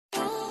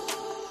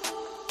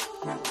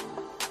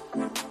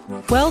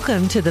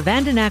Welcome to the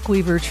Vandenack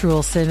Weaver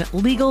Trulson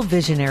Legal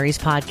Visionaries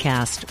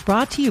podcast,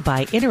 brought to you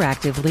by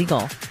Interactive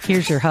Legal.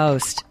 Here's your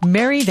host,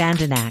 Mary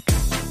Vandenack.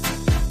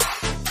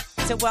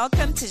 So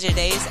welcome to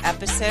today's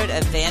episode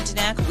of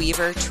Vandenack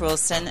Weaver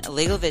Trulson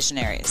Legal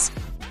Visionaries,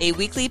 a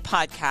weekly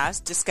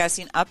podcast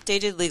discussing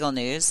updated legal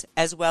news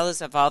as well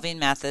as evolving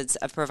methods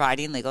of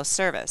providing legal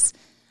service.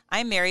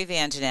 I'm Mary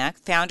Vandenack,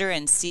 founder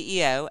and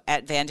CEO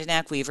at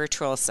Vandenack Weaver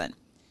Trulson.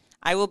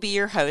 I will be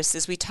your host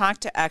as we talk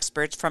to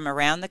experts from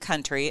around the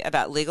country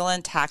about legal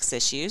and tax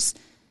issues,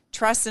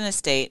 trust and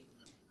estate,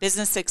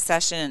 business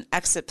succession and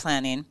exit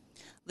planning,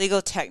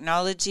 legal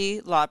technology,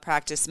 law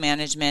practice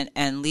management,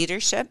 and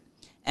leadership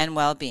and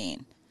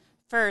well-being.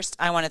 First,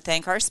 I want to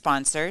thank our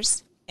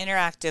sponsors,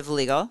 Interactive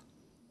Legal,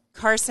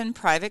 Carson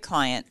Private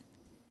Client,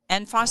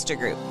 and Foster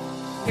Group.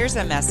 Here's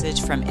a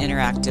message from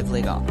Interactive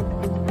Legal.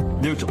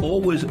 There's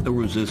always a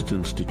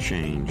resistance to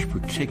change,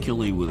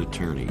 particularly with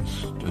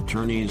attorneys.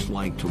 Attorneys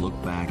like to look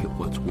back at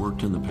what's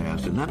worked in the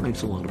past, and that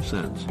makes a lot of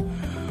sense.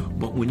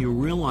 But when you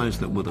realize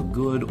that with a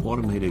good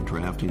automated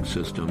drafting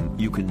system,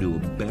 you can do a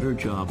better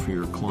job for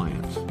your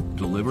clients,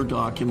 deliver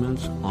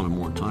documents on a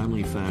more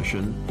timely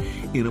fashion,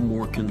 in a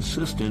more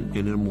consistent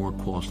and in a more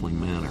costly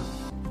manner.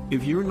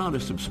 If you're not a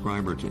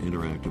subscriber to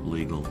Interactive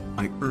Legal,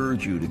 I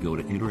urge you to go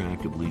to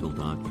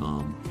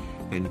interactivelegal.com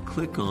and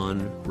click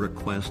on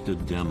Request a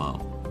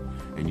Demo.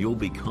 And you'll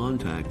be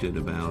contacted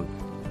about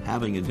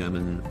having a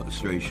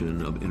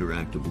demonstration of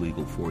Interactive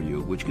Legal for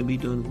you, which can be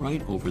done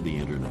right over the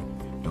internet.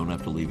 Don't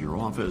have to leave your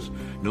office.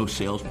 No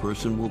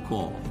salesperson will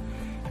call.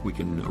 We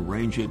can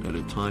arrange it at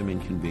a time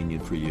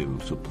inconvenient for you.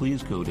 So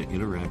please go to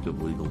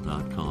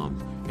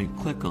interactivelegal.com and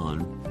click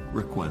on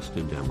Request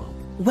a Demo.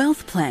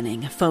 Wealth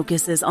planning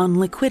focuses on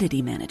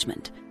liquidity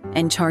management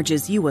and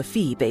charges you a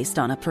fee based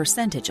on a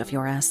percentage of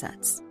your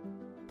assets.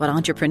 But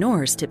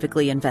entrepreneurs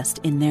typically invest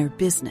in their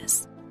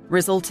business,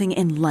 resulting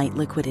in light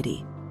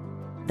liquidity.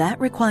 That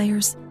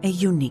requires a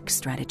unique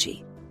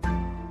strategy.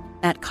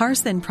 At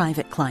Carson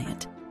Private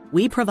Client,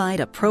 we provide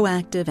a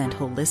proactive and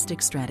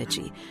holistic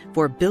strategy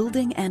for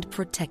building and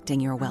protecting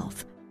your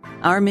wealth.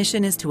 Our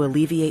mission is to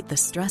alleviate the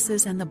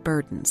stresses and the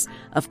burdens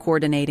of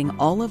coordinating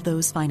all of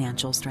those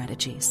financial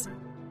strategies.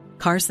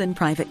 Carson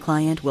Private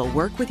Client will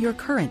work with your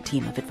current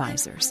team of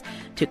advisors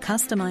to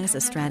customize a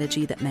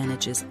strategy that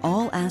manages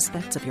all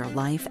aspects of your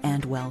life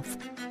and wealth,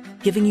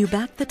 giving you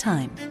back the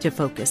time to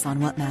focus on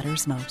what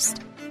matters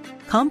most.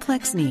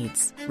 Complex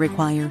needs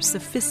require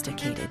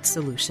sophisticated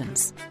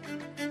solutions.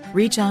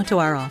 Reach out to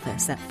our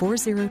office at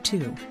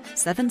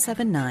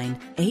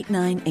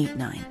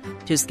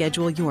 402-779-8989 to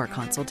schedule your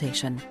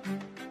consultation.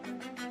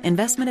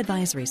 Investment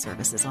advisory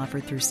services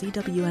offered through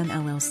CWM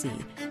LLC,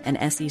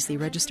 an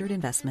SEC-registered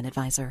investment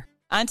advisor.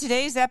 On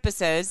today's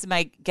episodes,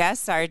 my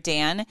guests are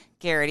Dan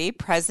Garrity,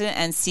 President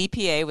and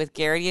CPA with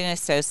Garrity &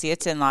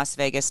 Associates in Las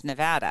Vegas,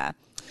 Nevada.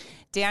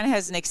 Dan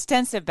has an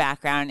extensive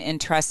background in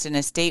trust and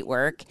estate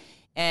work,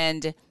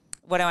 and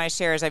what I want to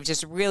share is I'm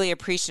just really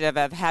appreciative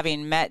of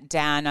having met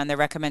Dan on the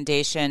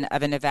recommendation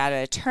of a Nevada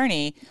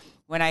attorney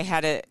when I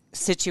had a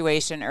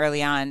situation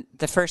early on.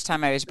 The first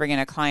time I was bringing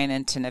a client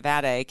into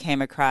Nevada, I came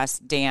across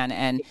Dan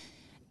and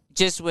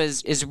just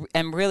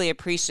am really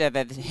appreciative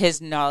of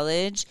his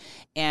knowledge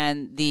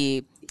and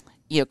the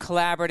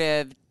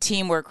collaborative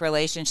teamwork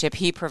relationship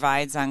he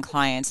provides on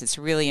clients. It's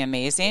really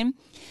amazing.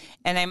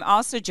 And I'm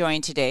also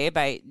joined today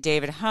by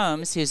David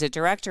Holmes, who's a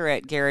director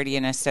at Garrity &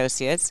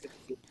 Associates.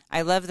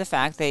 I love the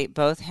fact they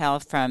both hail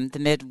from the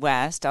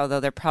Midwest, although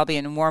they're probably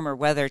in warmer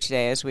weather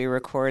today as we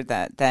record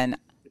that than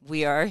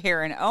we are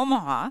here in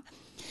Omaha.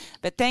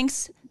 But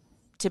thanks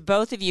to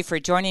both of you for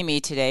joining me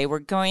today. We're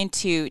going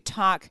to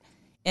talk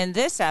in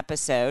this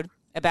episode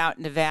about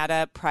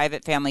Nevada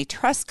private family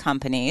trust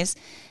companies.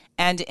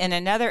 And in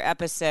another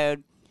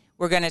episode,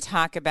 we're going to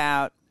talk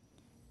about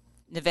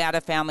Nevada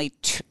family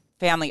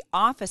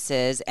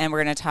offices, and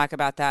we're going to talk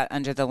about that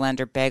under the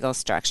lender bagel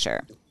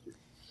structure.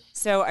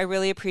 So I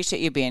really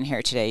appreciate you being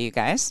here today, you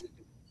guys.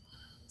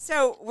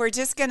 So we're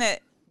just going to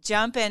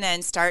jump in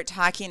and start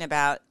talking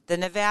about the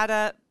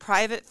Nevada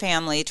Private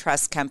Family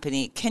Trust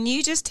Company. Can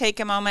you just take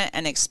a moment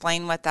and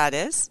explain what that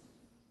is?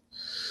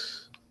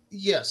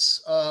 Yes.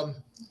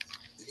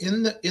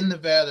 In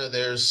Nevada,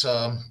 there's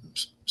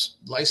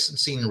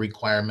licensing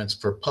requirements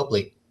for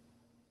public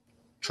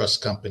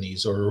trust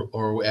companies,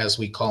 or as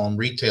we call them,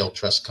 retail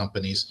trust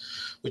companies,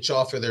 which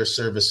offer their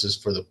services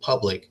for the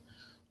public,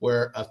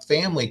 where a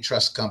family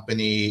trust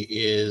company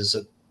is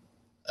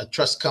a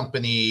trust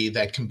company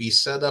that can be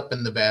set up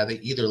in Nevada,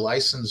 either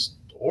licensed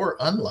or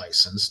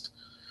unlicensed,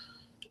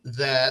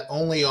 that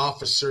only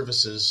offers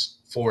services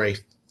for a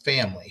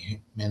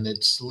family. And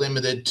it's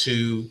limited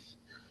to,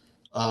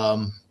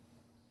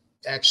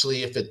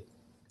 actually,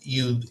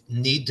 you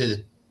need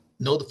to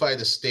notify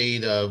the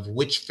state of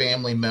which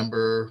family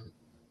member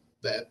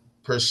that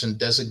person,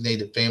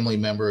 designated family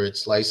member,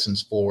 it's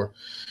licensed for,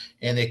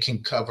 and it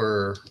can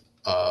cover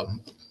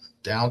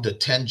down to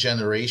 10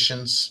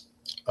 generations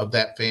of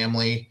that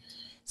family.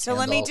 So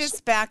let me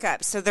just back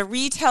up. So the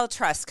retail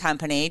trust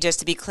company, just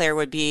to be clear,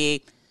 would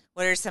be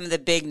what are some of the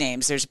big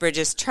names? There's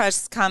Bridges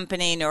Trust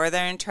Company,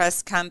 Northern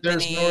Trust Company.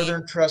 There's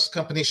Northern Trust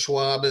Company.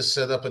 Schwab has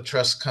set up a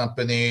trust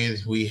company.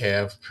 We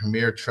have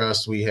Premier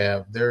Trust.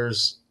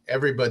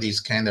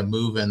 Everybody's kind of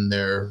moving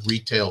their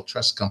retail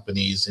trust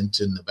companies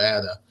into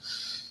Nevada.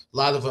 A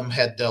lot of them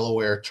had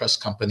Delaware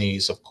trust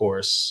companies, of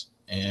course,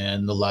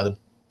 and a lot of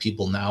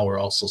people now are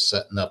also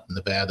setting up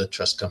Nevada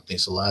trust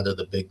companies, a lot of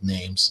the big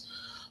names.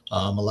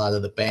 A lot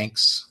of the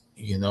banks,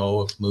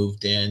 have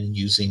moved in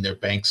using their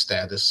bank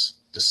status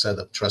to set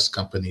up trust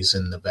companies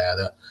in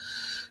Nevada.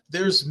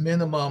 There's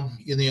minimum,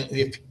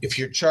 if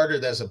you're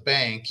chartered as a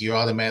bank, you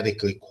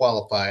automatically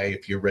qualify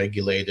if you're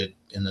regulated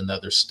in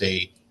another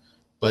state.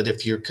 But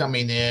if you're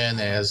coming in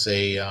as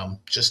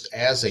just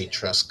as a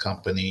trust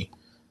company,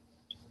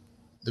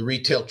 the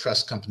retail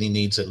trust company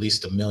needs at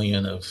least $1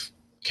 million of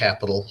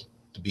capital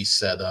to be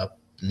set up,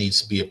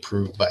 needs to be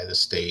approved by the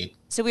state.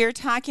 So we were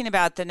talking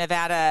about the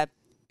Nevada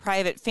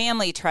Private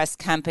Family Trust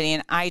Company,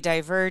 and I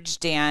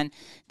diverged, Dan,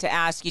 to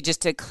ask you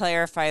just to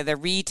clarify the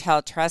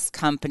retail trust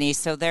company.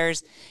 So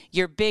there's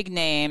your big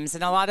names,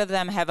 and a lot of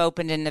them have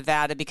opened in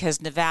Nevada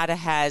because Nevada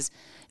has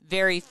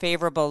very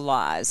favorable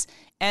laws.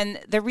 And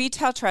the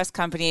retail trust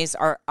companies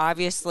are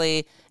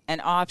obviously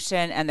an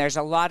option, and there's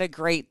a lot of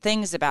great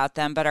things about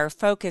them. But our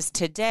focus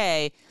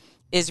today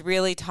is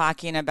really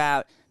talking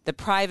about the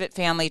Private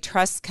Family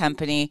Trust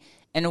Company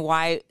and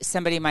why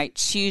somebody might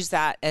choose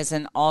that as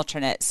an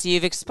alternate. So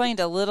you've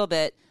explained a little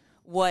bit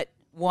what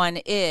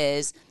one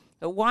is,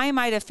 but why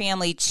might a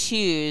family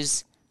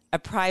choose a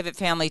private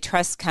family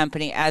trust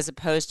company as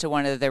opposed to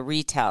one of the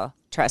retail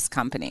trust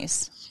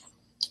companies?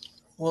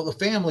 Well, the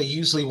family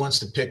usually wants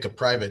to pick a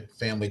private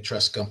family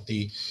trust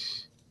company.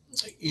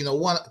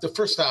 The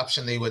first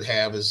option they would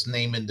have is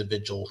name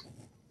individual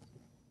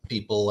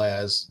people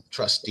as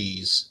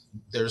trustees.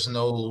 There's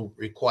no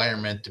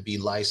requirement to be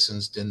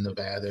licensed in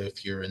Nevada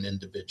if you're an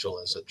individual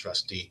as a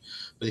trustee.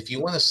 But if you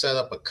want to set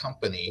up a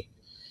company,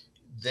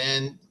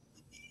 then,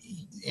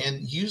 and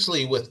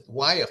usually with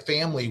why a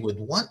family would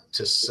want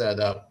to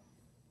set up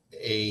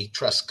a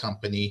trust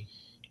company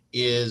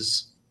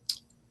is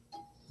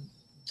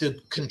to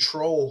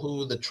control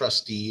who the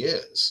trustee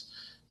is.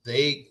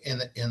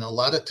 And a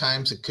lot of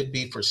times it could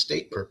be for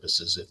state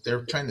purposes. If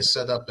they're trying to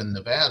set up in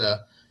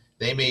Nevada,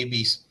 they may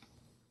be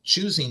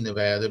choosing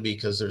Nevada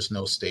because there's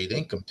no state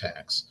income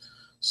tax.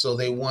 So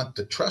they want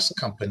the trust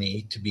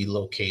company to be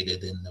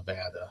located in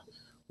Nevada,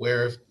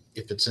 where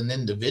if it's an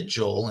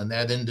individual and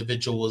that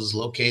individual was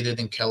located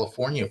in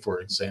California, for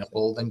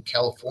example, then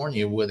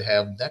California would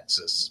have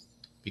nexus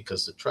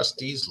because the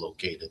trustee's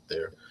located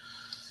there.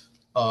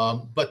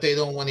 But they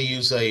don't want to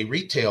use a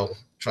retail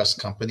trust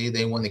company.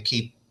 They want to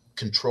keep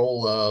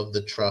control of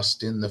the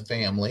trust in the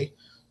family.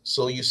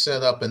 So you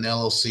set up an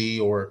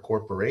LLC or a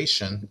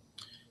corporation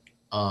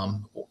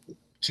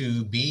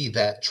to be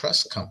that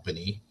trust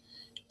company,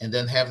 and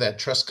then have that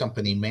trust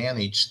company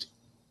managed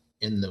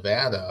in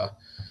Nevada.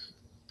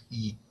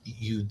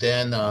 You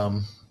then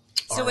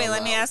so wait,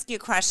 let me ask you a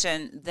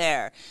question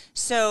there.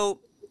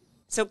 So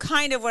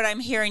kind of what I'm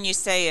hearing you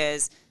say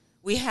is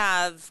we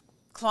have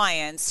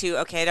clients who,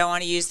 I don't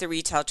want to use the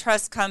retail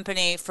trust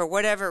company for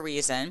whatever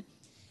reason.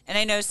 And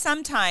I know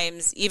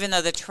sometimes, even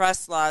though the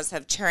trust laws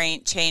have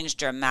changed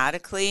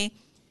dramatically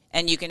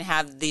and you can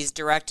have these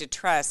directed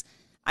trusts,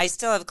 I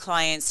still have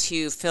clients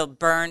who feel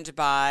burned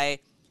by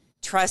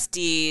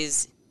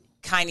trustees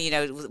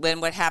when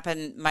what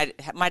happened might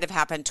have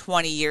happened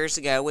 20 years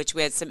ago, which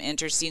we had some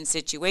interesting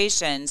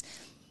situations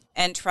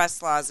and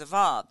trust laws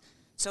evolved.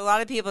 So a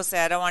lot of people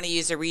say, I don't want to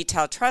use a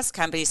retail trust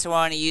company, so I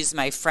want to use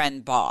my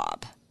friend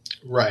Bob.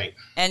 Right.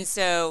 And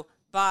so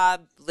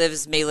Bob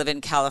may live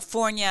in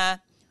California,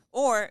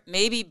 or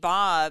maybe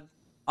Bob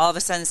all of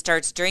a sudden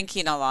starts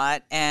drinking a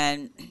lot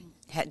and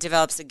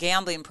develops a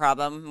gambling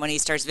problem when he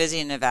starts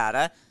visiting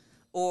Nevada,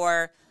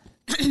 or,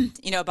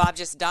 Bob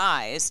just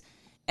dies.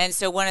 And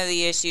so one of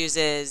the issues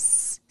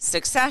is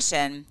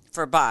succession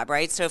for Bob,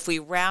 right? So if we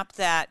wrap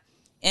that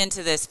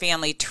into this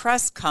family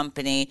trust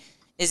company,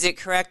 is it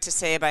correct to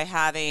say by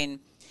having,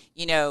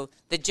 the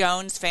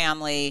Jones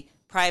family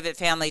private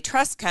family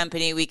trust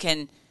company, we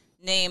can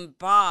name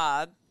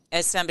Bob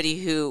as somebody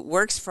who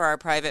works for our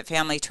private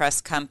family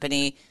trust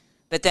company,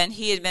 but then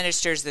he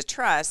administers the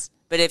trust.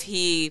 But if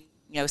he,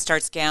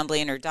 starts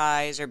gambling or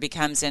dies or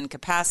becomes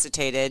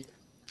incapacitated,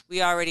 we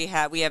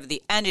have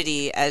the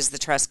entity as the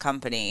trust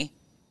company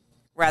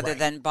rather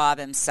than Bob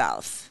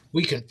himself.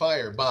 We can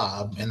fire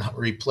Bob and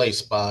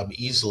replace Bob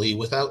easily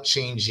without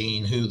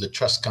changing who the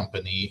trust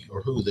company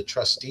or who the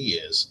trustee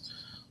is.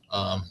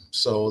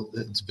 So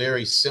it's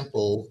very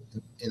simple,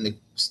 and the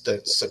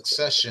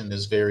succession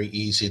is very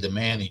easy to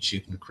manage. You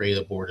can create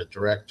a board of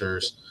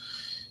directors.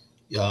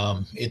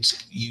 You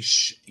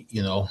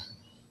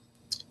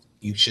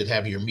should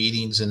have your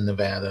meetings in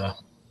Nevada.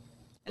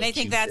 And I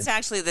think that's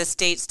actually the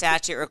state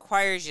statute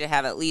requires you to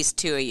have at least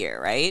 2 a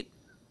year, right?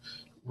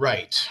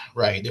 Right.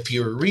 If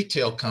you're a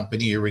retail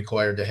company, you're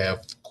required to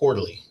have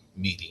quarterly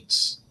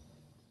meetings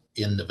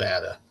in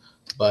Nevada,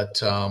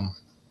 but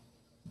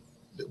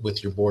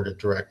with your board of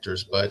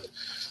directors. But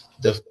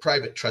The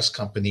private trust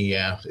company,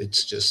 yeah,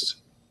 it's just,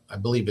 I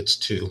believe it's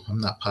 2. I'm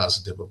not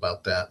positive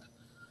about that.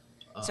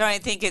 So I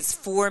think it's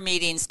 4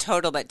 meetings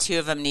total, but 2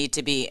 of them need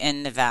to be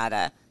in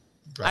Nevada.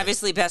 Right.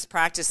 Obviously, best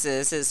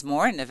practices is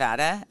more in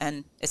Nevada,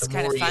 and it's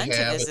kind of fun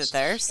to visit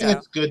there. So. And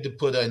it's good to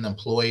put an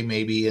employee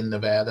maybe in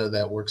Nevada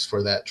that works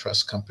for that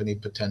trust company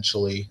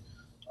potentially.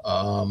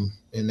 And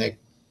that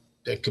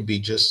could be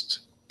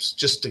just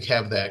to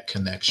have that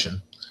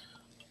connection.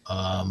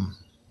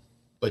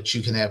 But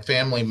you can have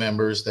family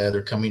members that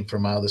are coming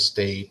from out of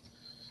state.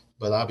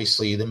 But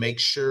obviously, to make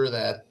sure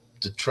that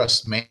the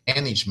trust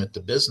management, the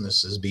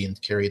business is being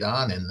carried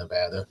on in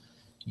Nevada,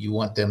 you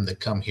want them to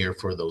come here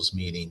for those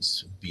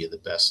meetings, be the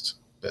best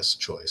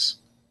choice.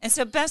 And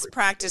so best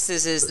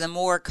practices is the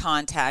more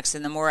contacts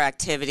and the more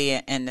activity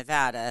in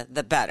Nevada,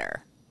 the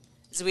better.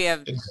 So we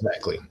have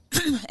exactly.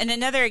 And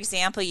another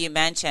example you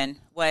mentioned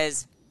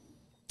was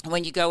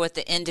when you go with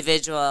the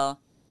individual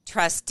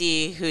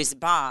trustee who's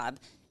Bob,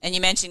 and you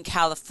mentioned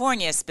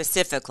California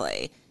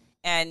specifically.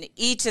 And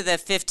each of the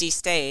 50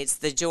 states,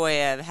 the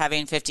joy of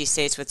having 50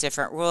 states with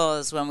different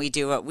rules when we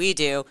do what we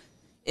do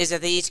is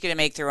that they each get to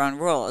make their own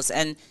rules.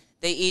 And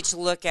they each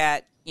look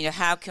at,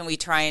 how can we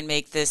try and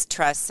make this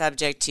trust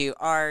subject to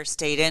our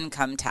state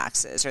income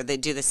taxes? Or they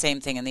do the same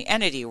thing in the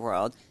entity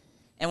world.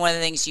 And one of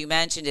the things you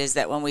mentioned is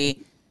that when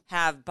we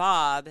have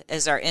Bob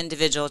as our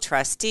individual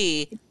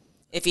trustee,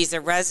 if he's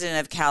a resident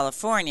of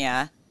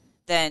California,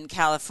 then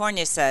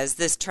California says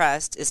this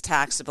trust is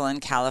taxable in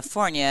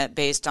California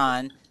based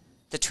on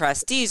the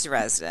trustee's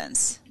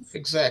residence.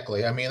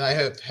 Exactly. I mean, I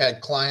have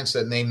had clients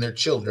that name their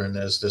children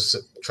as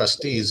the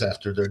trustees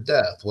after their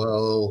death.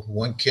 Well,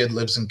 one kid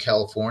lives in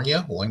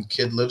California, one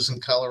kid lives in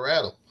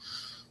Colorado.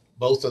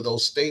 Both of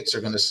those states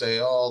are going to say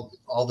all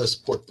this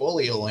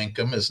portfolio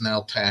income is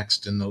now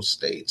taxed in those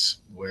states,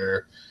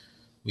 where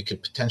we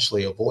could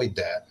potentially avoid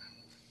that.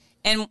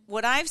 And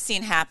what I've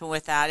seen happen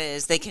with that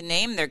is they can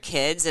name their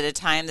kids at a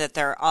time that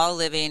they're all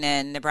living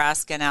in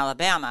Nebraska and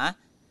Alabama,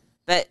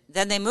 but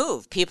then they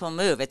move. People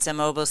move. It's a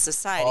mobile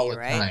society, all the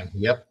right? time.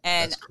 Yep,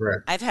 and that's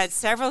correct. I've had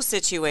several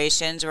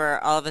situations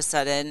where all of a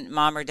sudden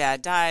mom or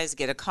dad dies,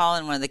 get a call,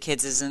 and one of the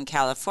kids is in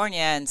California,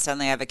 and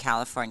suddenly have a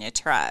California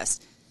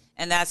trust.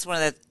 And that's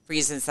one of the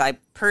reasons I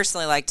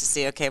personally like to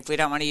see, okay, if we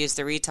don't want to use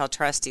the retail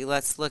trustee,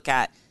 let's look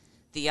at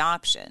the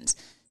options.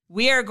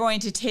 We are going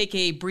to take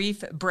a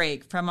brief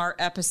break from our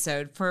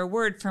episode for a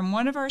word from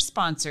one of our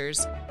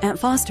sponsors. At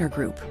Foster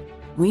Group,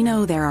 we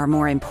know there are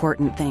more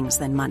important things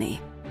than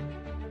money.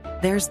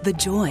 There's the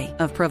joy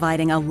of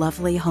providing a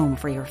lovely home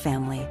for your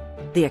family,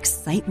 the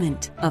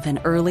excitement of an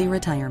early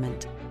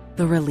retirement,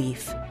 the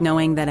relief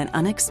knowing that an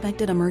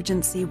unexpected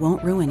emergency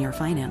won't ruin your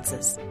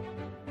finances.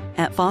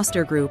 At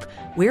Foster Group,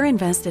 we're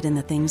invested in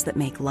the things that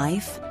make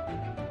life,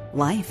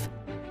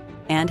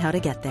 and how to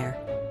get there.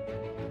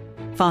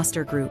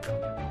 Foster Group,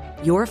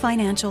 your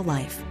financial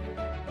life,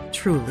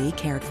 truly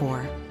cared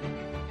for.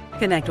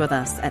 Connect with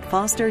us at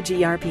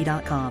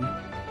fostergrp.com.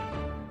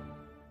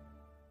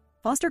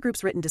 Foster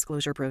Group's written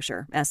disclosure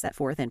brochure, as set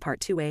forth in Part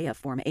 2A of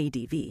Form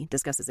ADV,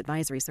 discusses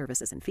advisory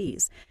services and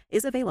fees,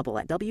 is available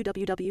at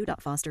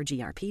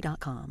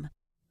www.fostergrp.com.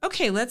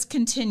 Okay, let's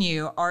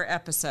continue our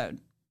episode.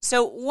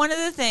 So one of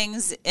the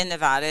things in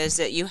Nevada is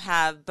that you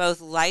have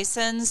both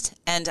licensed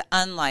and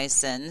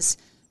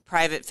unlicensed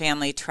private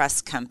family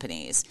trust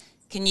companies.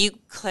 Can you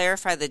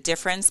clarify the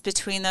difference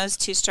between those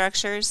two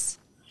structures?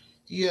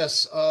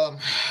 Yes.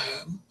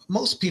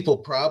 Most people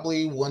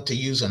probably want to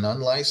use an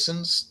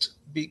unlicensed.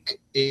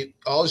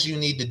 All you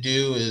need to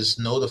do is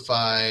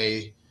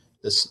notify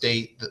the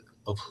state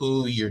of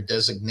who your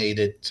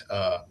designated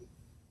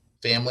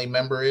family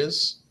member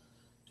is,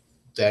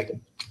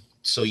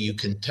 so you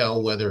can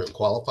tell whether it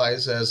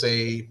qualifies as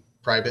a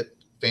private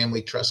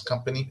family trust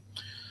company.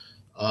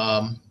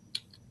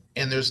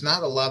 And there's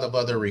not a lot of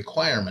other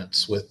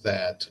requirements with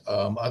that,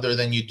 other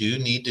than you do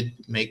need to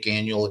make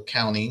annual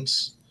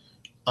accountings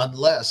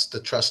unless the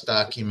trust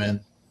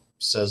document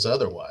says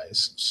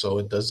otherwise. So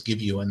it does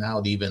give you an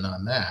out even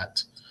on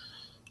that.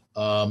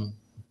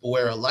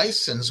 Where a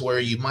license, where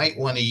you might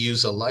want to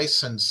use a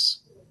licensed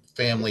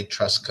family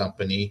trust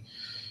company,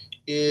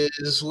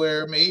 is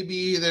where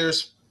maybe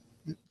there's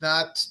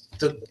not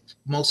the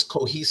most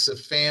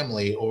cohesive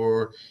family,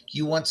 or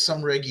you want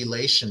some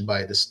regulation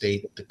by the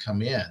state to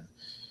come in.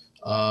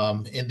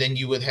 And then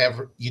you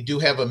do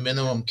have a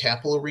minimum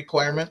capital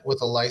requirement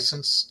with a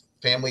licensed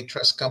family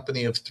trust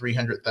company of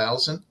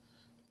 $300,000,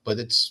 but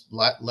it's a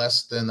lot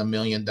less than $1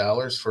 million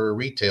for a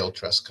retail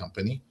trust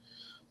company.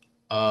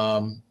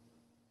 But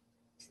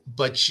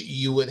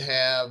you would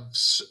have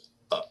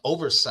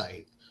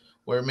oversight,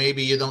 where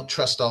maybe you don't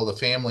trust all the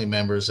family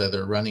members that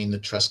are running the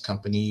trust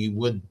company. You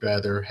would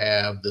rather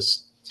have the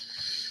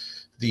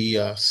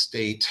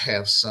state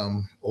have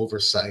some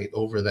oversight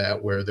over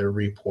that, where they're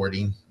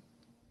reporting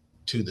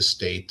to the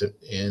state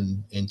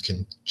and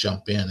can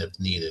jump in if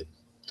needed.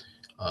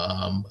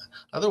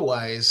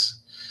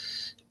 Otherwise,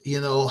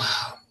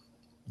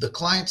 the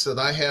clients that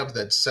I have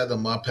that set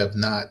them up have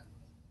not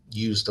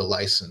used a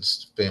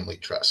licensed family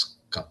trust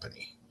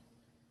company.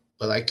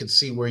 but I could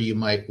see where you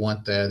might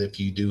want that if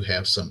you do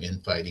have some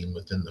infighting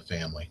within the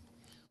family.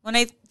 When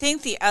I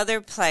think the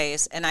other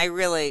place, and I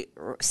really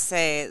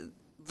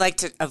like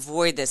to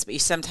avoid this, but you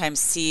sometimes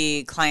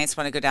see clients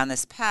want to go down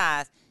this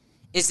path,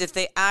 is if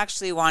they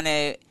actually want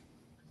to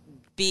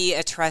be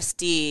a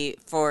trustee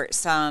for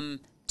some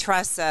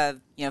trusts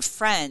of,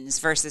 friends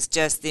versus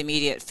just the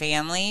immediate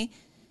family.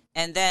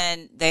 And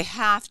then they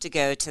have to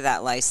go to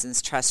that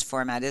licensed trust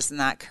format. Isn't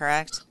that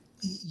correct?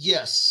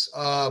 Yes.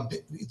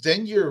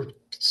 Then you're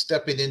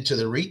stepping into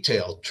the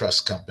retail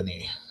trust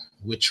company,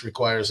 which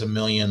requires $1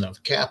 million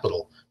of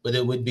capital, but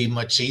it would be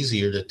much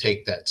easier to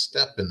take that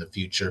step in the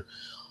future.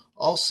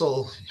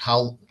 Also,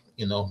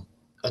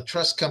 a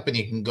trust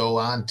company can go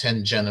on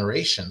 10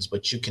 generations,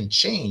 but you can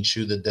change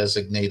who the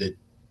designated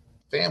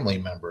family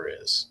member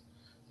is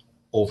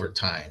over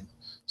time.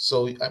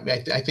 So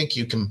I think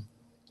you can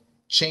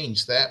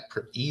change that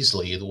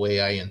easily, the way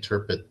I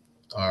interpret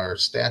our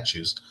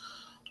statutes.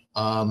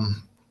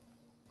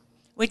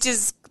 Which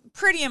is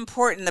pretty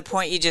important, the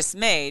point you just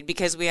made,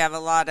 because we have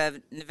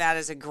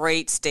Nevada's a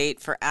great state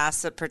for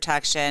asset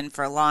protection,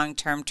 for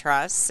long-term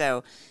trusts.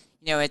 So,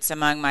 it's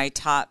among my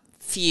top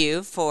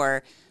few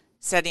for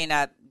setting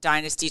up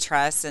dynasty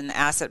trusts and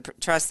asset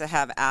trusts that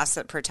have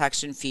asset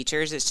protection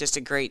features. It's just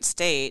a great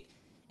state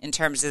in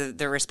terms of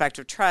the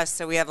respective trusts.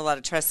 So we have a lot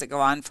of trusts that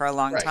go on for a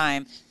long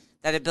time.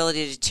 That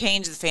ability to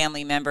change the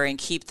family member and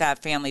keep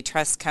that family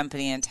trust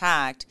company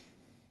intact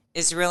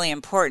is really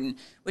important,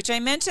 which I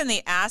mentioned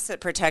the asset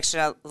protection.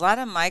 A lot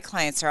of my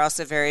clients are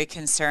also very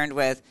concerned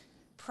with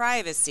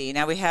privacy.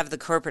 Now we have the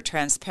Corporate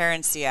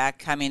Transparency Act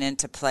coming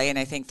into play, and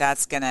I think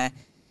that's going to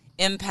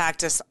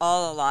impact us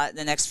all a lot in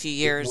the next few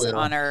years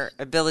on our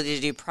ability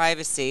to do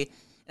privacy.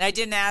 And I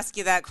didn't ask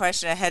you that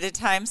question ahead of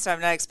time, so I'm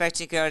not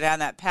expecting you to go down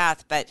that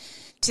path. But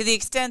to the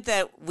extent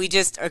that we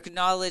just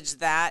acknowledge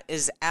that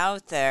is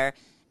out there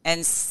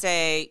and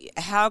say,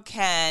 how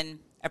can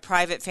a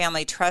private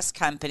family trust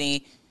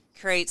company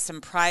create some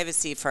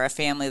privacy for a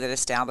family that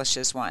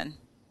establishes one?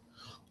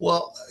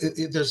 Well,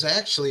 there's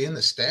actually in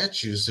the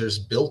statutes, there's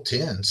built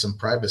in some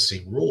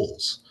privacy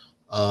rules.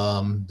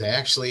 They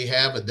actually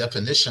have a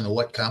definition of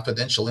what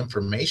confidential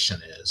information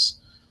is,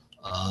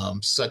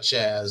 such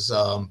as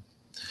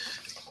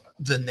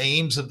the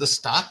names of the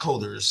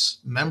stockholders,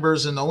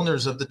 members and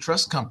owners of the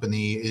trust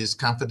company is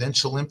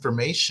confidential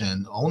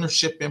information,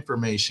 ownership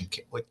information,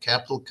 what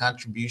capital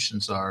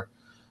contributions are,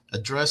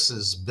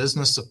 addresses,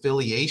 business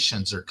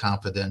affiliations are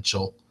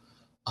confidential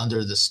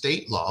under the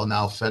state law.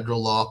 Now,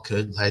 federal law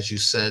could, as you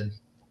said,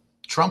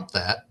 trump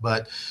that,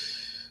 but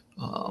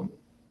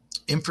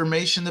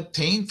information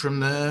obtained from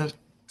the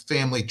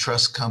family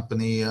trust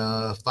company,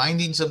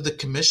 findings of the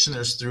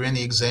commissioners through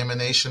any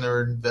examination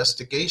or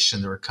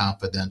investigation are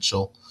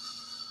confidential.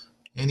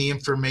 Any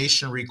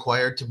information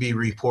required to be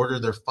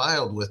reported or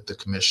filed with the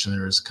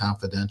commissioner is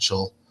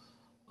confidential.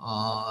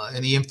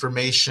 Any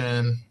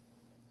information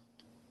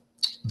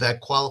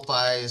that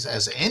qualifies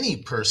as any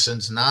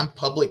person's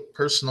non-public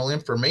personal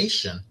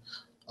information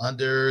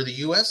under the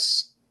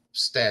U.S.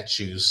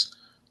 statutes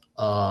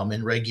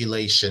and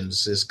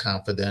regulations is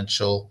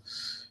confidential.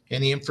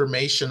 Any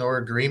information or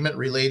agreement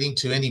relating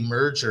to any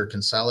merger,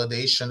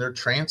 consolidation, or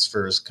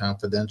transfer is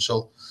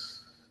confidential.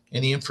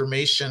 Any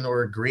information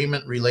or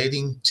agreement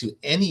relating to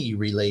any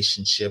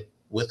relationship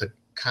with a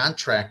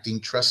contracting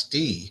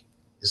trustee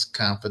is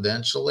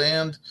confidential.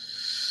 And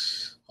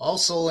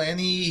also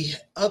any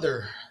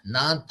other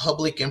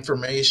non-public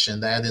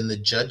information that in the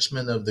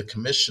judgment of the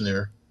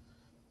commissioner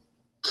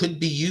could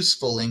be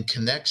useful in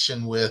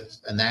connection with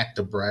an act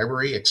of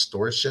bribery,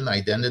 extortion,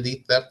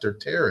 identity theft, or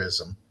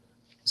terrorism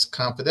is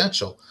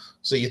confidential.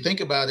 So you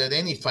think about it,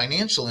 any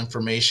financial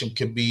information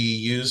could be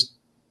used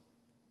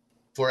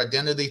for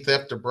identity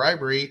theft or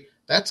bribery.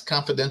 That's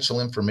confidential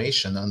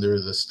information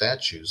under the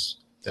statutes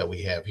that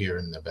we have here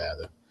in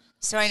Nevada.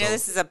 So I know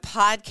this is a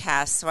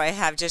podcast, so I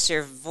have just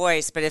your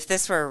voice, but if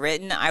this were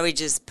written, I would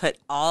just put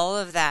all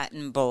of that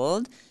in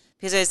bold,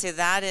 because I say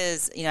that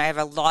is, I have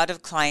a lot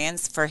of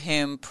clients for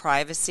whom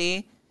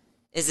privacy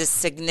is a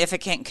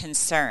significant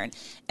concern.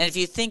 And if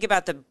you think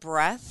about the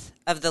breadth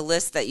of the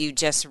list that you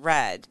just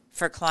read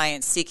for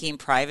clients seeking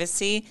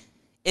privacy,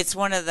 it's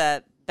one of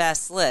the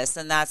best lists.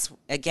 And that's,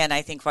 again,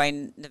 I think why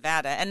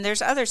Nevada, and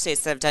there's other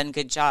states that have done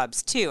good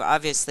jobs too,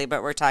 obviously,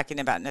 but we're talking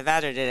about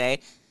Nevada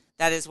today.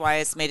 That is why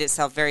it's made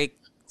itself very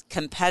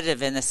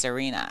competitive in this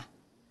arena.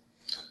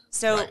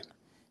 So, right.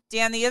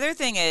 Dan, the other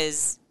thing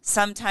is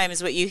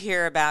sometimes what you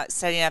hear about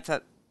setting up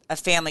a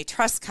family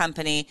trust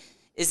company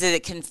is that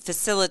it can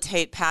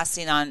facilitate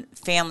passing on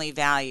family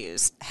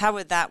values. How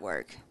would that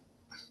work?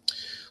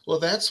 Well,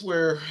 that's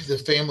where the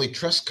family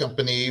trust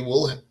company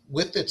will,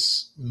 with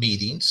its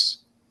meetings,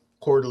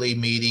 quarterly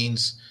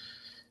meetings,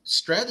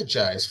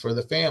 strategize for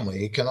the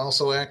family. It can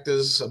also act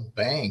as a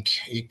bank.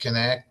 It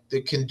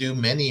can do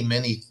many,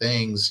 many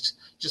things,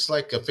 just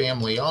like a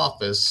family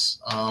office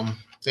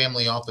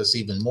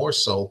even more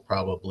so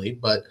probably.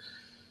 But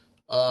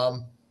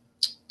the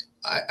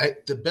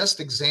best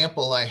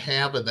example I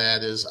have of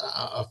that is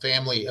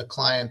a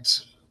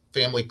client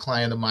family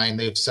client of mine.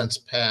 They've since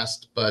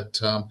passed, but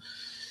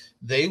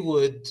they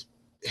would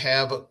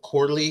have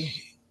quarterly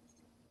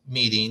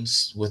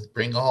meetings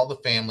bring all the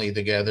family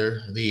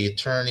together, the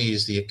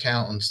attorneys, the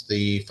accountants,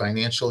 the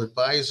financial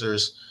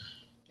advisors,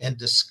 and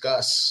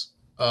discuss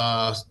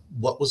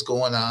what was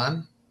going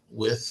on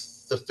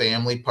with the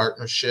family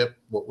partnership,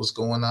 what was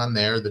going on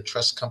there. The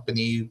trust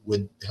company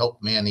would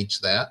help manage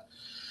that.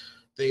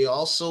 They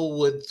also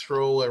would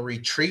throw a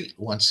retreat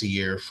once a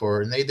year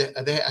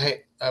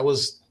I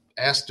was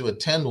asked to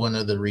attend one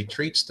of the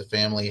retreats the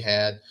family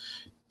had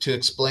to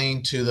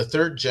explain to the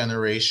third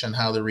generation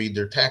how to read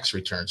their tax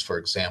returns, for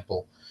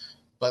example.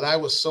 But I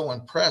was so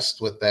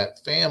impressed with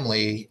that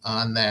family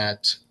on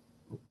that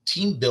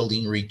team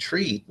building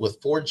retreat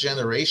with 4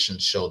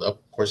 generations showed up.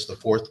 Of course, the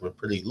fourth were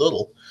pretty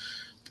little,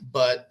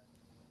 but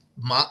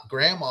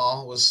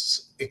grandma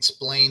was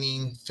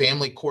explaining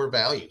family core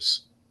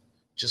values,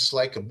 just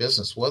like a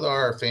business. What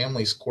are our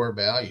family's core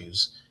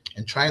values?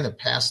 And trying to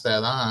pass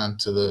that on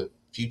to the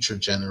future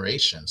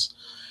generations.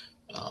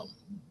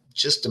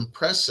 Just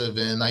impressive.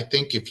 And I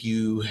think if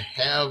you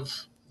have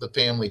the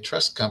family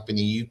trust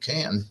company, you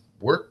can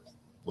work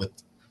with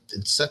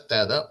and set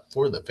that up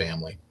for the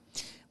family.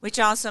 Which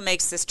also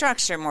makes the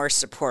structure more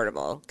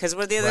supportable. Because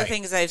one of the other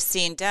things I've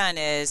seen done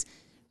is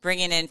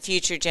bringing in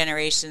future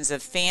generations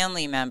of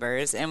family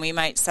members, and we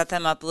might set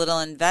them up little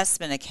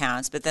investment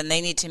accounts, but then they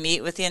need to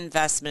meet with the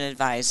investment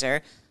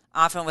advisor,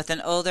 often with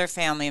an older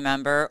family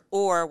member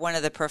or one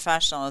of the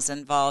professionals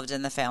involved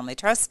in the family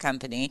trust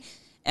company,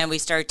 and we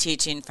start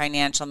teaching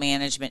financial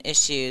management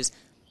issues.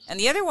 And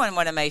the other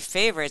one of my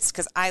favorites,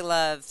 because I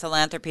love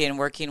philanthropy and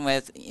working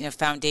with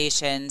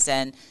foundations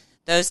and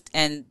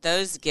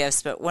those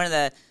gifts, but one of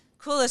the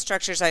coolest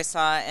structures I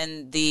saw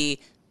in the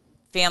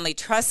family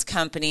trust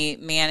company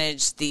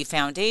managed the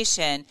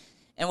foundation.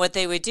 And what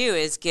they would do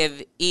is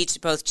give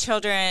both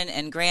children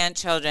and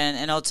grandchildren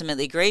and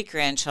ultimately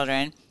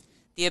great-grandchildren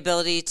the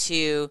ability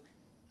to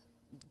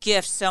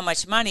gift so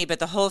much money, but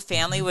the whole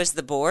family was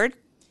the board.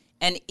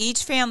 And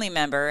each family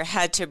member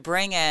had to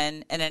bring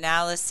in an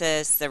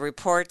analysis, the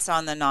reports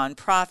on the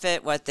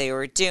nonprofit, what they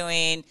were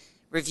doing,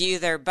 review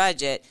their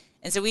budget.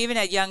 And so we even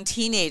had young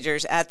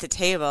teenagers at the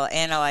table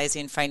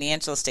analyzing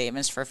financial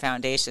statements for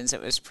foundations.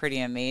 It was pretty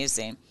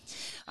amazing.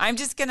 I'm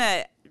just going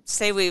to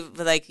say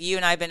you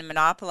and I have been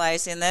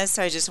monopolizing this,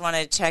 so I just want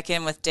to check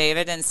in with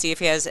David and see if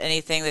he has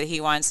anything that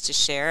he wants to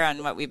share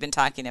on what we've been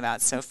talking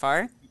about so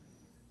far.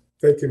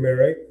 Thank you,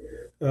 Mary.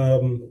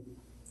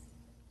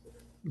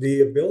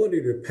 The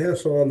ability to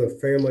pass on the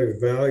family's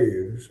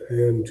values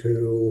and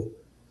to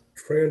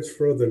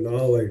transfer the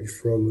knowledge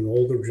from an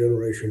older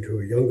generation to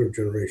a younger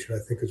generation, I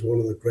think, is one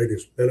of the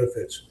greatest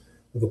benefits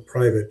of a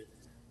private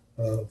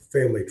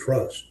family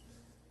trust.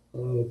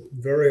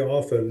 Very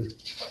often,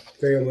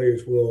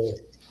 families will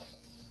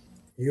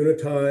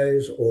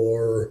unitize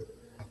or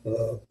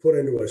put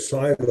into a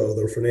silo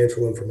their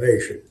financial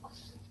information.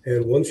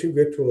 And once you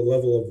get to a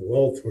level of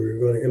wealth where you're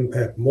going to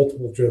impact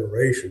multiple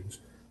generations,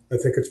 I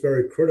think it's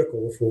very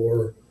critical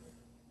for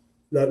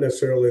not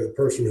necessarily the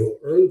person who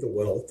earned the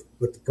wealth,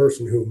 but the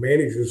person who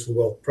manages the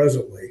wealth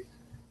presently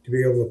to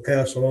be able to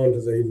pass on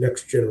to the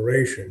next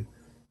generation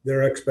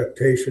their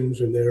expectations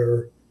and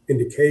their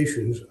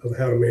indications of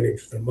how to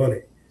manage their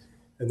money.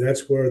 And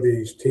that's where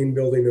these team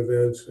building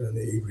events and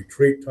the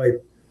retreat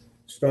type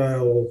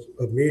styles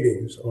of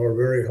meetings are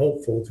very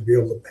helpful to be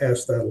able to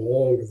pass that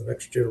along to the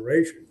next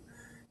generation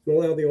and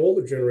allow the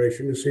older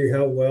generation to see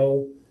how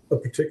well a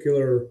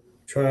particular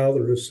child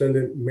or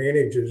descendant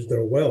manages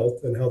their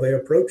wealth and how they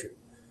approach it.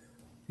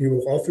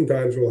 You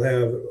oftentimes will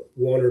have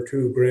 1 or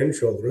 2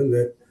 grandchildren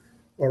that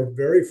are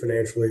very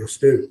financially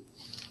astute,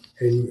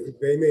 and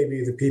they may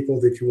be the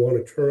people that you want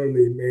to turn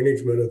the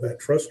management of that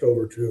trust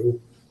over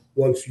to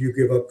once you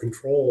give up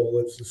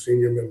control as the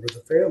senior member of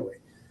the family.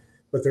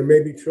 But there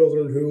may be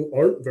children who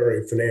aren't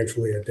very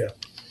financially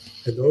adept,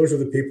 and those are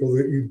the people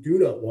that you do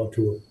not want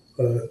to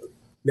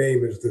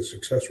name as the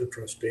successor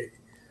trustee.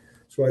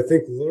 So I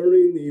think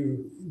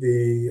learning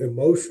the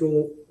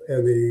emotional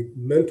and the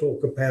mental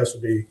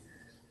capacity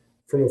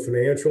from a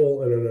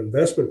financial and an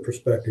investment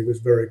perspective is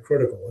very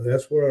critical. And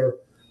that's where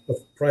a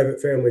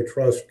private family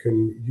trust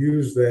can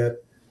use that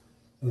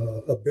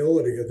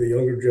ability of the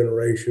younger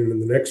generation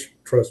and the next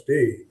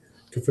trustee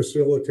to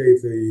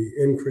facilitate the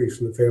increase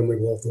in the family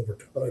wealth over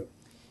time.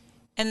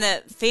 And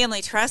the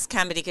family trust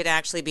company could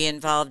actually be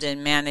involved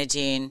in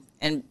managing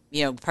and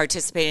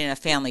participating in a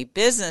family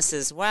business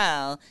as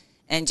well.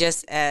 And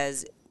just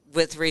as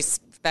with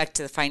respect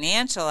to the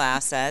financial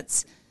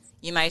assets,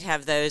 you might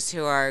have those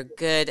who are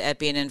good at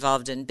being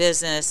involved in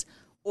business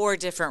or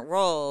different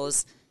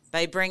roles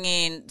by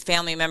bringing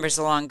family members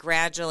along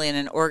gradually in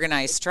an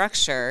organized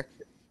structure.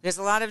 Because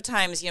a lot of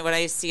times, what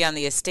I see on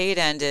the estate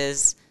end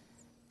is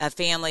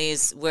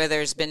families where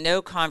there's been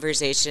no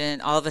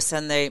conversation, all of a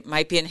sudden they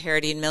might be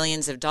inheriting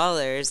millions of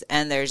dollars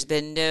and there's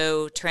been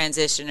no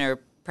transition or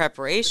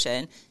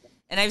preparation.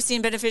 And I've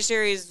seen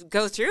beneficiaries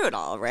go through it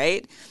all,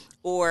 right?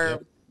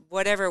 Or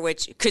whatever,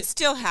 which could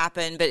still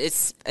happen, but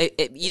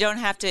you don't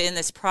have to, in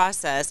this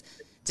process,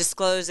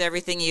 disclose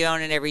everything you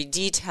own in every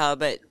detail,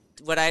 but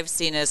what I've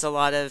seen is a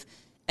lot of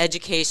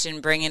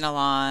education bringing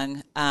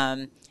along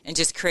and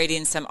just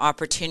creating some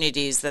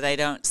opportunities that I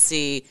don't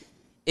see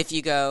if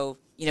you go,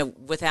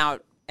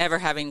 without ever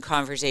having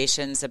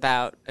conversations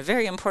about a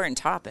very important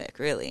topic,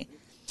 really.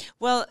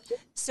 Well,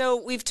 so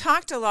we've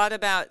talked a lot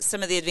about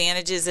some of the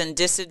advantages and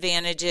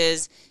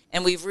disadvantages,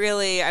 and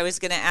I was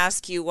going to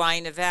ask you why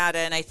Nevada,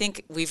 and I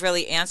think we've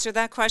really answered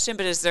that question,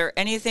 but is there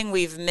anything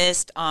we've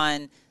missed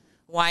on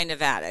why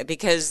Nevada?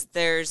 Because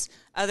there's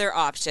other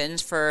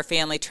options for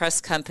family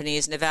trust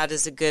companies.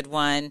 Nevada's a good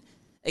one.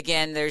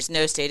 Again, there's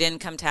no state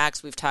income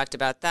tax. We've talked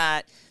about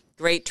that.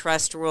 Great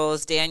trust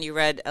rules. Dan, you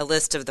read a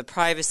list of the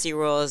privacy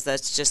rules.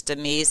 That's just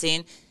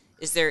amazing.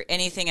 Is there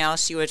anything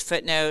else you would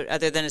footnote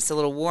other than it's a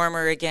little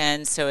warmer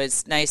again, so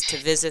it's nice to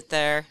visit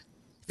there?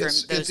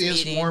 It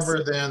is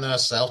warmer than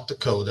South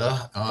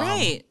Dakota.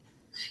 Right.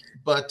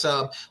 But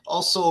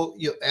also,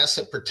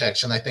 asset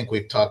protection, I think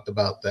we've talked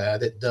about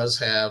that. It does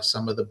have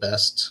some of the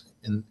best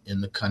in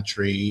the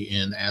country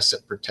in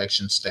asset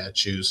protection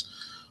statutes.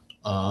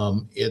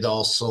 It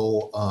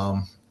also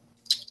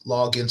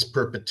law against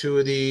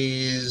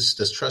perpetuities.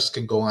 This trust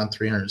can go on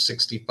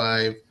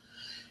 365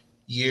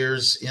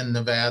 years in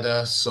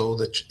Nevada, so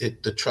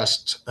a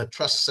trust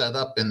set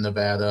up in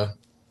Nevada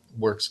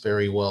works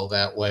very well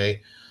that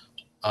way.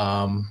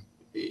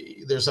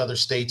 There's other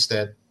states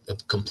that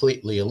have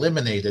completely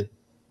eliminated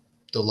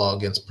the law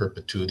against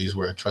perpetuities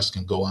where a trust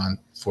can go on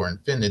for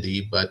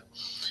infinity, but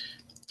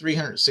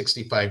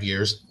 365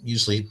 years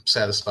usually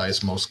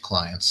satisfies most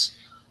clients.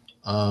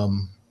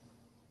 And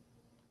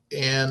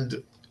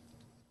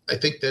I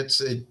think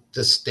that's it.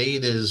 The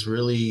state is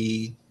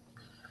really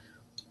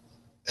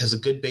has a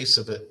good base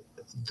of it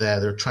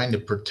that are trying to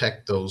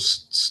protect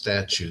those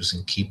statutes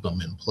and keep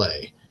them in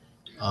play,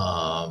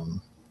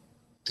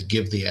 to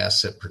give the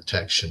asset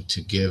protection,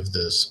 to give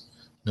this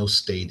no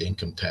state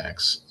income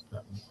tax.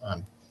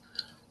 I'm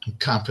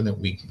confident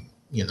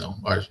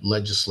our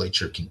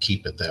legislature can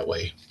keep it that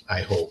way.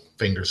 I hope.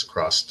 Fingers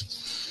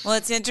crossed. Well,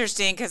 it's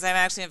interesting because I'm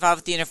actually involved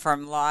with the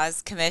Uniform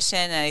Laws Commission,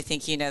 and I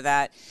think you know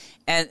that.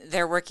 And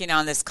they're working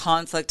on this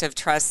conflict of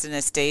trust and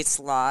estates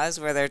laws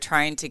where they're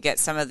trying to get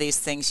some of these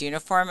things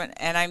uniform.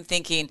 And I'm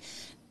thinking,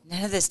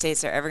 none of the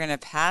states are ever going to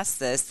pass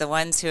this. The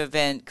ones who have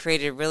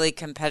created really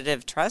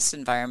competitive trust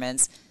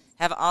environments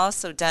have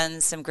also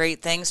done some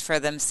great things for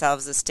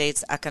themselves, the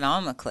states,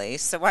 economically.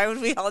 So why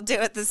would we all do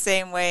it the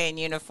same way and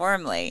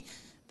uniformly?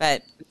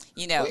 But,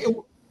 go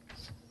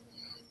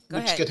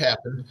ahead. Could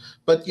happen.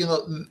 But,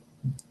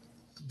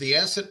 the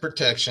asset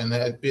protection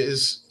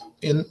is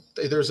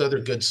there's other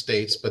good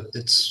states, but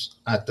it's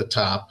at the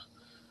top.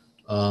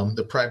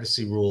 The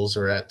privacy rules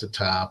are at the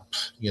top,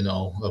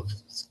 of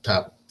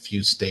top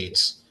few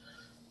states.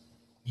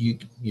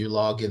 Your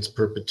law against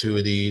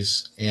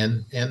perpetuities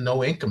and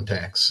no income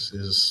tax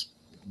is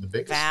the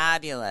biggest.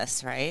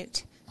 Fabulous,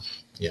 right?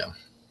 Yeah.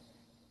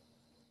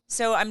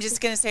 So I'm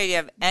just going to say, do you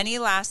have any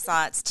last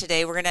thoughts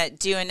today? We're going to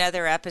do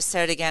another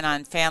episode again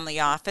on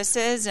family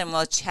offices, and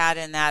we'll chat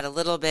in that a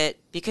little bit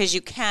because you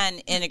can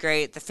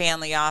integrate the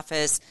family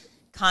office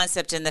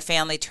concept in the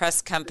family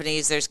trust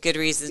companies. There's good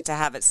reasons to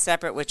have it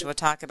separate, which we'll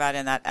talk about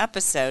in that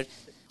episode.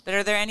 But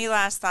are there any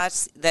last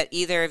thoughts that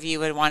either of you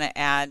would want to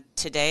add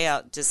today?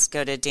 I'll just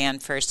go to Dan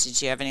first.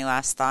 Did you have any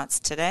last thoughts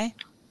today?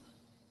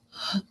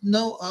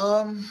 No,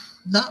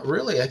 not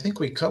really. I think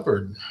we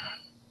covered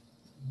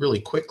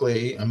really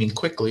quickly,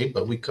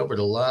 but we covered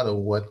a lot of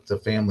what the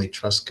family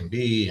trust can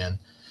be and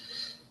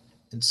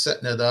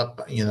setting it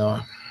up,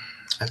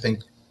 I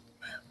think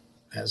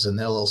as an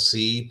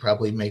LLC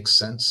probably makes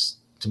sense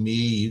to me.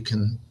 You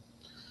can,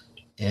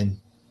 and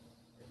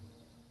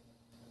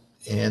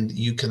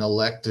you can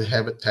elect to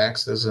have it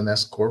taxed as an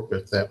S Corp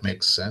if that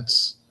makes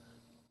sense.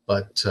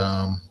 But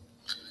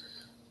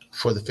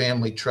for the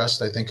family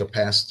trust, I think a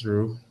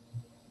pass-through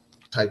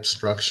type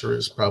structure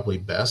is probably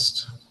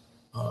best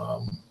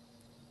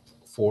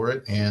for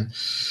it. And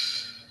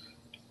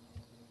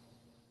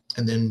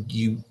then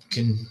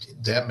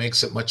that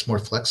makes it much more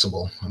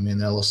flexible.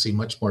 LLC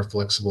much more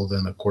flexible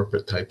than a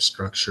corporate type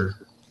structure.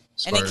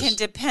 And it can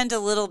depend a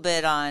little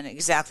bit on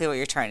exactly what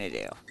you're trying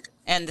to do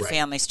and the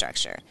family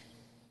structure.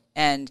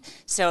 And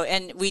so,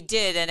 and we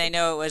did, and I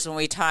know it was when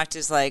we talked,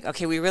 is like,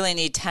 okay, we really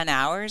need 10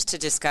 hours to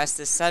discuss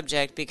this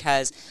subject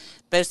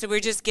so we're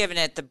just giving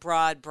it the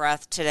broad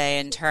breadth today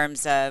in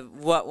terms of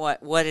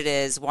what it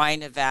is, why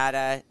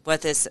Nevada,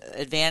 what its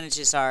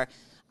advantages are.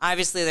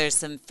 Obviously, there's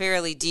some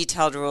fairly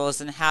detailed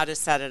rules on how to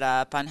set it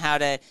up, on how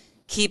to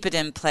keep it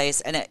in place,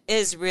 and it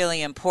is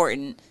really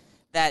important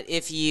that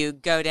if you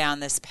go down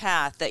this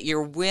path, that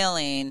you're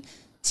willing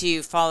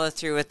to follow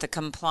through with the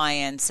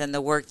compliance and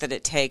the work that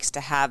it takes to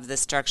have the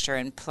structure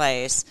in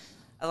place.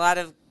 A lot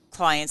of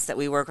clients that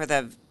we work with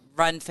have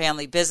run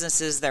family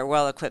businesses. They're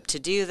well equipped to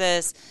do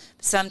this.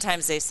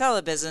 Sometimes they sell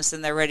a business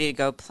and they're ready to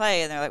go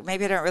play, and they're like,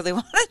 maybe I don't really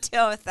want to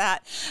deal with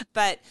that.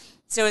 But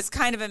so it's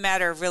kind of a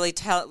matter of really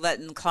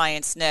letting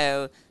clients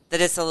know that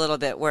it's a little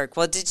bit work.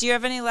 Well, did you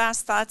have any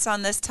last thoughts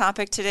on this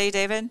topic today,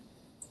 David?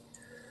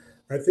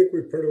 I think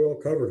we pretty well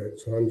covered it,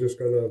 so I'm just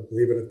going to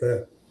leave it at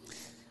that.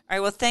 All right,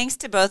 well, thanks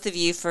to both of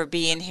you for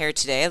being here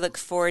today. I look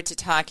forward to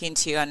talking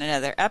to you on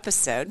another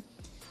episode.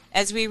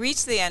 As we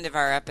reach the end of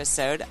our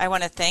episode, I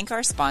want to thank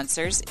our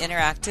sponsors,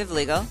 Interactive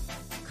Legal,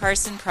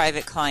 Carson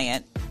Private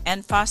Client,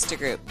 and Foster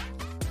Group.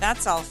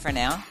 That's all for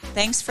now.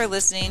 Thanks for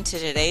listening to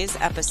today's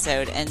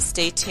episode, and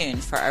stay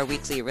tuned for our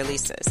weekly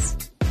releases.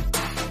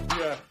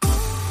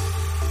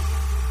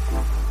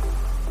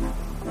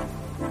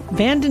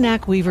 Vanden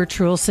Ack Weaver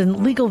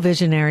Truelson Legal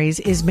Visionaries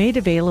is made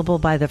available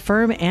by the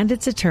firm and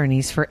its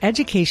attorneys for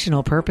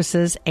educational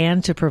purposes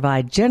and to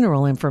provide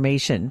general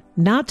information,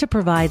 not to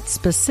provide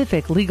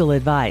specific legal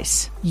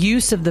advice.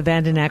 Use of the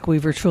Vanden Ack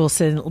Weaver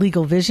Truelson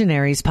Legal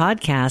Visionaries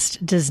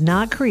podcast does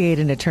not create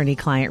an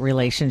attorney-client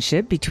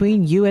relationship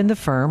between you and the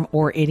firm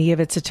or any of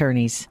its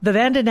attorneys. The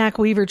Vanden Ack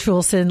Weaver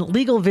Truelson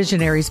Legal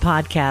Visionaries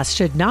podcast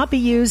should not be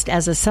used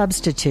as a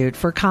substitute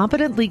for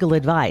competent legal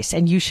advice,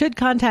 and you should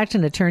contact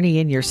an attorney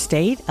in your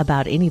state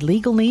about any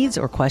legal needs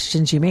or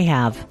questions you may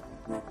have.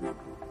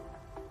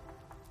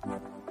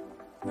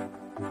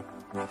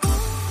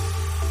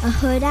 A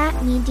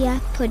Huda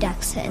Media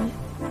Production.